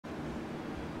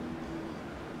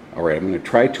Alright, I'm going to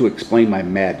try to explain my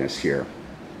madness here.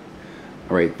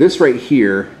 Alright, this right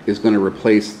here is going to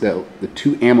replace the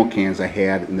two ammo cans I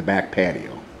had in the back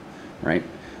patio. Right?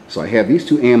 So I have these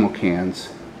two ammo cans,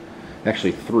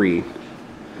 actually three.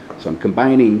 So I'm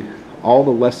combining all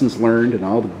the lessons learned and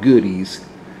all the goodies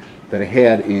that I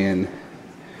had in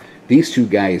these two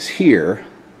guys here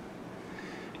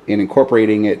and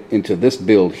incorporating it into this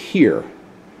build here.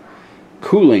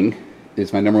 Cooling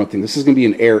is my number one thing. This is going to be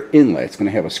an air inlet. It's going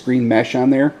to have a screen mesh on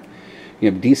there.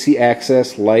 You have DC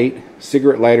access, light,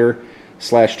 cigarette lighter /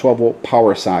 12-volt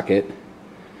power socket.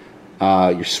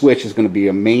 Your switch is going to be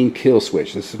a main kill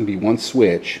switch. This is going to be one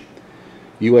switch.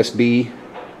 USB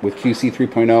with QC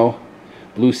 3.0,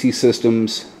 Blue Sea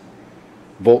Systems,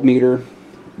 voltmeter,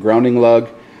 grounding lug.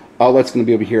 All that's going to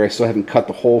be over here. I still haven't cut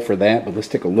the hole for that, but let's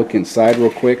take a look inside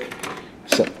real quick.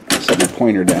 Set my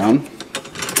pointer down.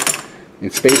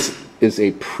 And space is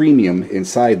a premium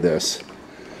inside this.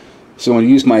 So I'm going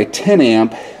to use my 10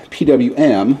 amp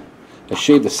PWM. I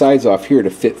shaved the sides off here to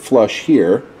fit flush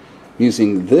here.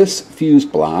 Using this fuse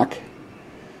block,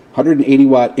 180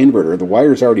 watt inverter. The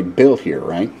wire's already built here,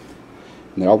 right?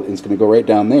 And it's going to go right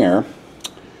down there.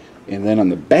 And then on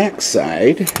the back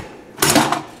side, so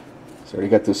I already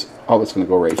got this, all that's going to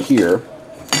go right here.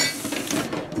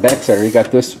 Back side, I already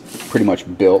got this pretty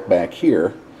much built back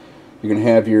here. You're going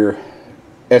to have your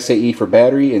SAE for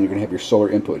battery, and you're going to have your solar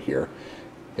input here.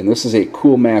 And this is a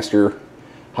Cool Master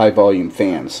high volume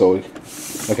fan. So,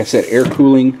 like I said, air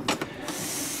cooling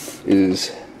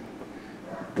is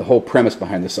the whole premise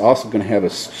behind this. Also going to have a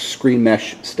screen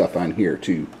mesh stuff on here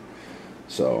too.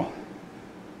 So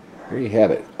there you have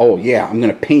it. Oh yeah, I'm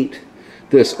going to paint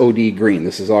this OD green.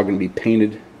 This is all going to be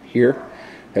painted here.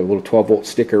 Have a little 12-volt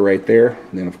sticker right there.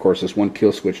 And then of course this one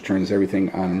kill switch turns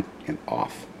everything on and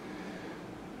off.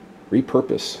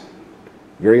 Repurpose.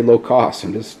 Very low cost.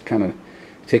 I'm just kind of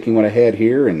taking what I had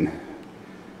here and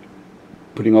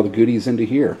putting all the goodies into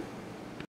here.